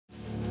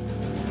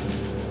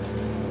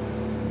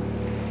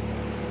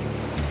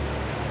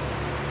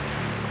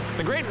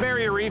The Great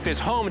Barrier Reef is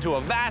home to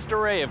a vast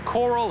array of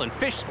coral and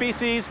fish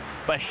species,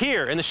 but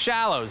here in the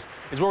shallows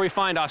is where we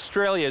find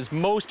Australia's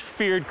most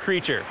feared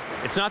creature.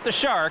 It's not the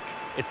shark,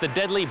 it's the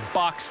deadly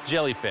box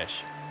jellyfish.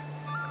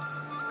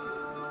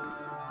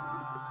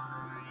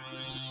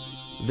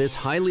 This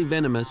highly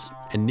venomous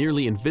and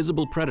nearly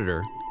invisible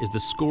predator is the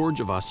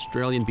scourge of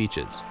Australian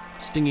beaches,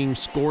 stinging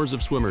scores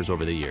of swimmers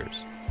over the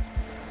years.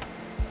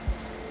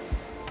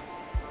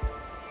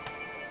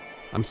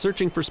 I'm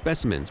searching for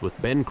specimens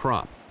with Ben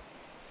Kropp.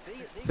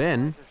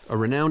 Ben, a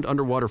renowned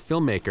underwater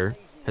filmmaker,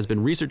 has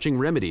been researching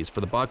remedies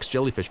for the box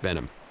jellyfish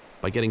venom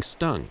by getting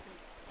stung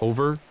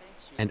over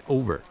and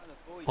over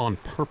on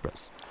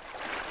purpose.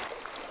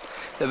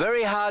 They're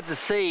very hard to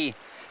see,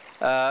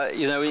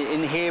 you know,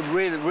 in here,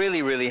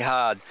 really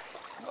hard.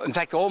 In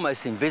fact,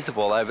 almost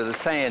invisible over the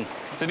sand.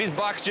 So these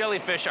box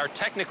jellyfish are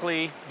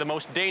technically the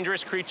most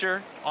dangerous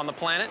creature on the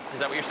planet? Is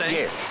that what you're saying?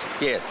 Yes,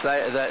 yes.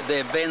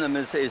 Their venom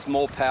is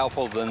more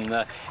powerful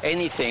than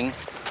anything.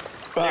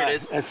 There it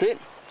is. That's it.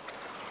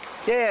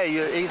 Yeah,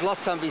 he's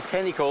lost some of his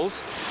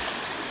tentacles.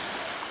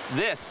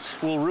 This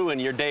will ruin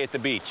your day at the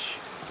beach.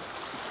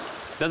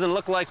 Doesn't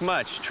look like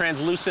much,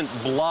 translucent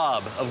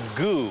blob of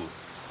goo.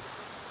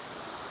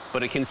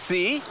 But it can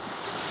see,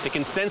 it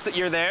can sense that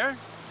you're there,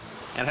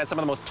 and it has some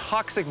of the most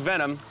toxic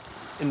venom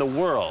in the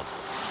world.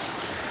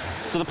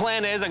 So the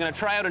plan is I'm gonna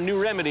try out a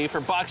new remedy for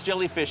box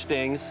jellyfish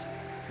stings,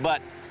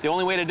 but the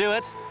only way to do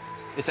it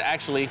is to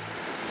actually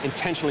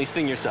intentionally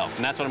sting yourself,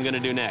 and that's what I'm gonna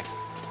do next.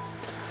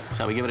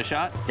 Shall we give it a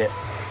shot? Yeah.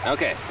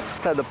 Okay.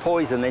 So the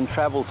poison then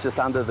travels just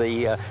under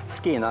the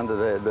skin,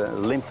 under the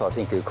lymph, I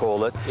think you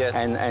call it, yes,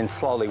 and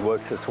slowly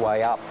works its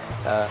way up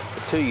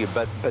to you.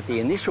 But the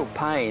initial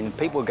pain,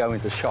 people go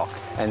into shock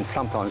and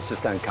sometimes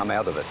just don't come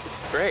out of it.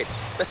 Great.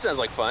 This sounds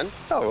like fun.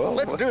 Oh, well.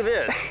 Let's do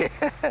this.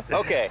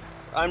 Okay,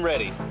 I'm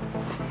ready.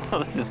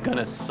 Oh, this is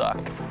gonna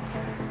suck.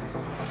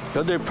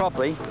 You'll do it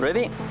properly.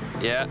 Ready?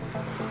 Yeah.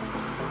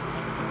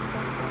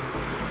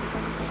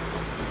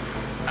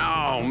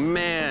 Oh,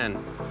 man.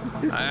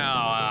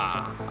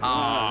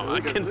 I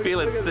can feel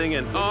it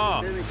stinging.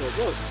 Oh.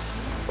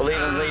 We'll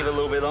even leave a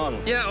little bit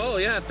on. Yeah, oh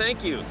yeah,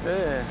 thank you.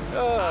 Yeah.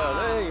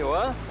 Oh, there you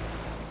are.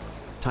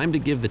 Time to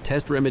give the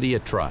test remedy a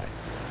try.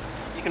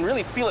 You can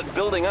really feel it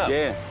building up.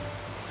 Yeah.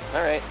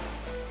 All right.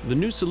 The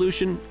new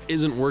solution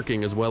isn't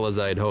working as well as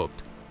I'd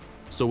hoped.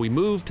 So we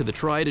move to the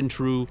tried and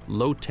true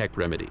low-tech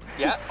remedy.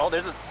 Yeah, oh,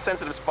 there's a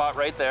sensitive spot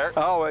right there.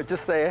 Oh,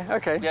 just there,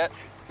 okay. Yeah,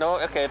 no,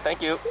 okay,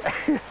 thank you.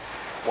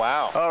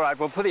 Wow. All right,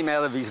 we'll put him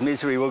out of his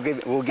misery. We'll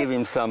give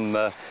him some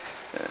of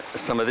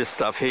this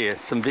stuff here,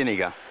 some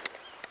vinegar.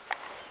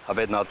 I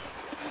bet not.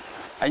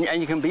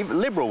 And you can be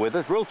liberal with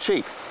it, real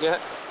cheap. Yeah,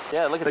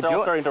 yeah. Look, it's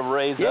all starting to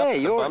raise up.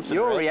 Yeah,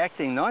 you're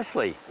reacting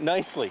nicely.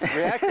 Nicely,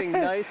 reacting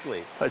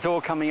nicely. It's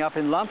all coming up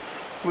in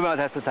lumps. We might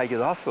have to take you to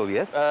the hospital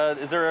yet.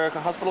 Is there a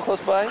hospital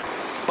close by?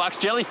 Box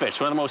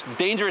jellyfish, one of the most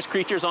dangerous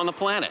creatures on the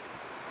planet.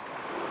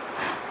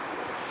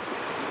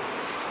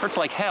 Hurts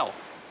like hell.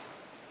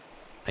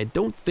 I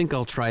don't think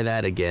I'll try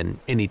that again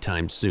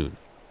anytime soon.